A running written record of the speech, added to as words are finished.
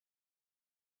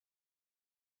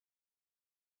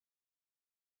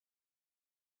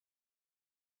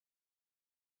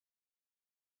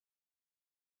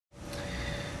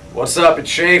What's up, it's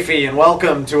Shafee, and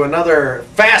welcome to another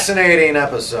fascinating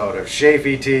episode of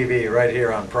Shafee TV right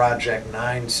here on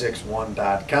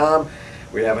Project961.com.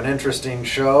 We have an interesting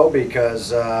show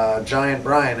because Giant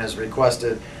Brian has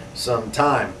requested some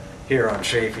time here on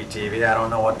Shafee TV. I don't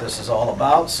know what this is all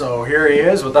about, so here he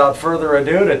is without further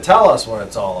ado to tell us what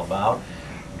it's all about.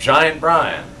 Giant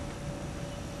Brian,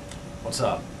 what's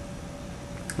up?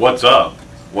 What's up?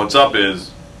 What's up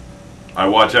is I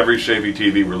watch every Shafee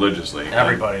TV religiously.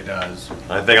 Everybody does.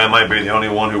 I think I might be the only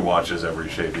one who watches every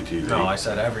Shafee TV. No, I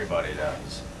said everybody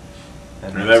does.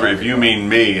 If you mean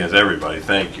me as everybody,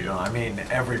 thank you. No, I mean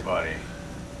everybody.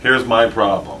 Here's my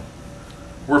problem.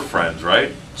 We're friends,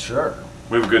 right? Sure.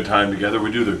 We have a good time together.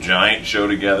 We do the Giant show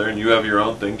together, and you have your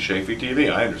own thing, Shafee TV.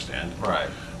 I understand. Right.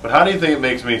 But how do you think it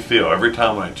makes me feel every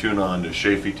time I tune on to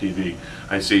Shafee TV?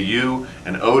 I see you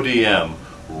and ODM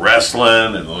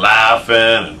wrestling and laughing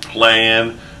and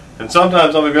playing, and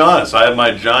sometimes, I'll be honest, I have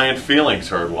my giant feelings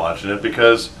hurt watching it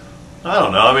because, I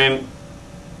don't know, I mean,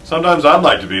 sometimes I'd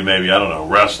like to be maybe, I don't know,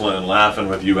 wrestling and laughing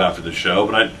with you after the show,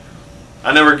 but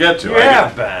I never get to. You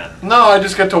have been. No, I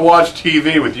just get to watch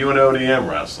TV with you and ODM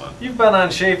wrestling. You've been on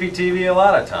Shafee TV a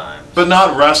lot of times. But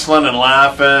not wrestling and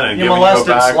laughing and you giving molested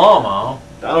you a back. slow-mo.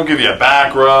 I don't give you a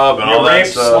back rub and You all that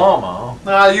raped stuff. slow-mo.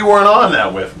 Nah, you weren't on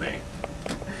that with me.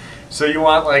 So you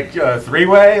want like a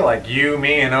three-way, like you,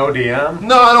 me, and ODM?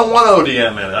 No, I don't want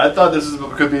ODM in it. I thought this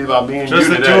could be about me and Just you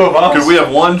the today. two of us? Could we have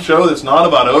one show that's not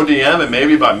about ODM and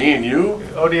maybe about me and you?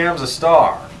 ODM's a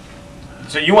star.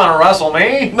 So you want to wrestle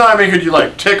me? No, I mean, could you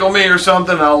like tickle me or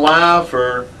something and I'll laugh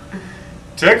or...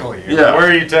 Tickle you? Yeah. Where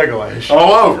are you ticklish?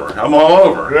 All over. I'm all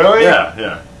over. Really? Yeah,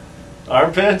 yeah.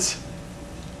 Armpits?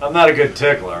 I'm not a good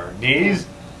tickler. Knees?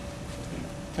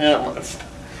 Yeah, well, it's...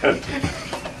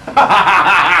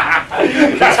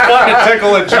 It's fun to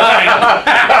tickle a giant.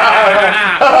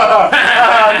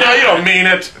 No, you don't mean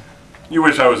it. You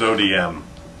wish I was ODM.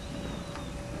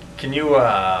 Can you,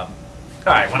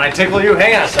 Alright, when I tickle you,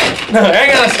 hang on a second.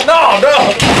 Hang on a second. No!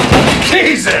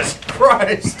 Jesus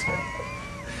Christ!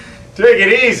 Take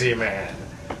it easy, man.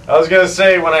 I was gonna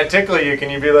say, when I tickle you, can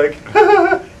you be like,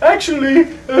 actually,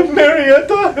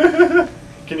 Marietta?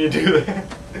 Can you do that?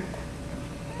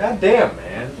 God damn,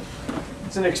 man.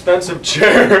 It's an expensive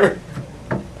chair.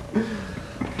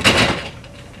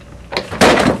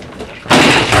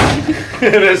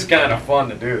 It is kind of fun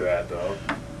to do that, though.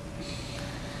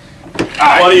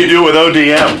 What do you do with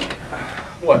ODM?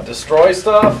 What, destroy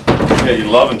stuff? Yeah, you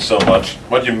love him so much.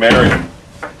 Why'd you marry him?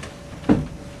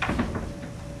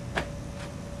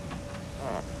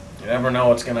 You never know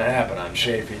what's going to happen on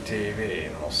Shafee TV,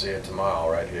 and we'll see it tomorrow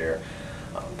right here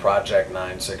on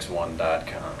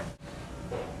Project961.com.